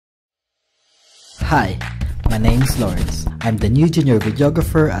Hi, my name is Lawrence. I'm the new junior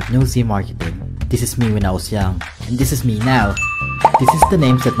videographer at Nosy Marketing. This is me when I was young, and this is me now. This is the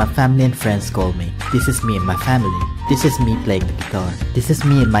names that my family and friends call me. This is me and my family. This is me playing the guitar. This is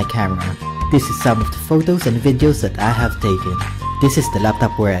me and my camera. This is some of the photos and videos that I have taken. This is the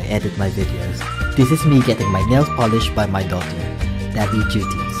laptop where I edit my videos. This is me getting my nails polished by my daughter. Daddy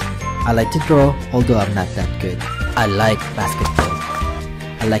duties. I like to draw, although I'm not that good. I like basketball.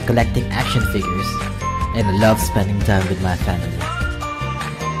 I like collecting action figures. And I love spending time with my family.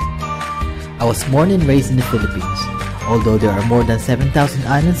 I was born and raised in the Philippines. Although there are more than 7,000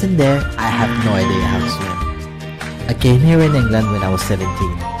 islands in there, I have no idea how to swim. I came here in England when I was 17,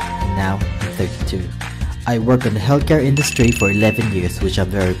 and now I'm 32. I worked in the healthcare industry for 11 years, which I'm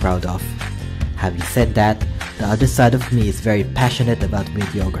very proud of. Having said that, the other side of me is very passionate about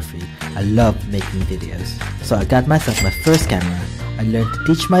videography. I love making videos. So I got myself my first camera. I learned to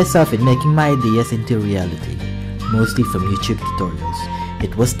teach myself in making my ideas into reality, mostly from YouTube tutorials.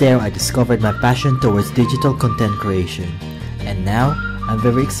 It was there I discovered my passion towards digital content creation. And now, I'm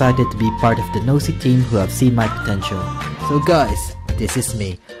very excited to be part of the Nosy team who have seen my potential. So guys, this is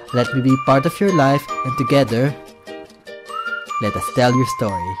me. Let me be part of your life, and together, let us tell your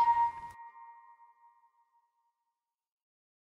story.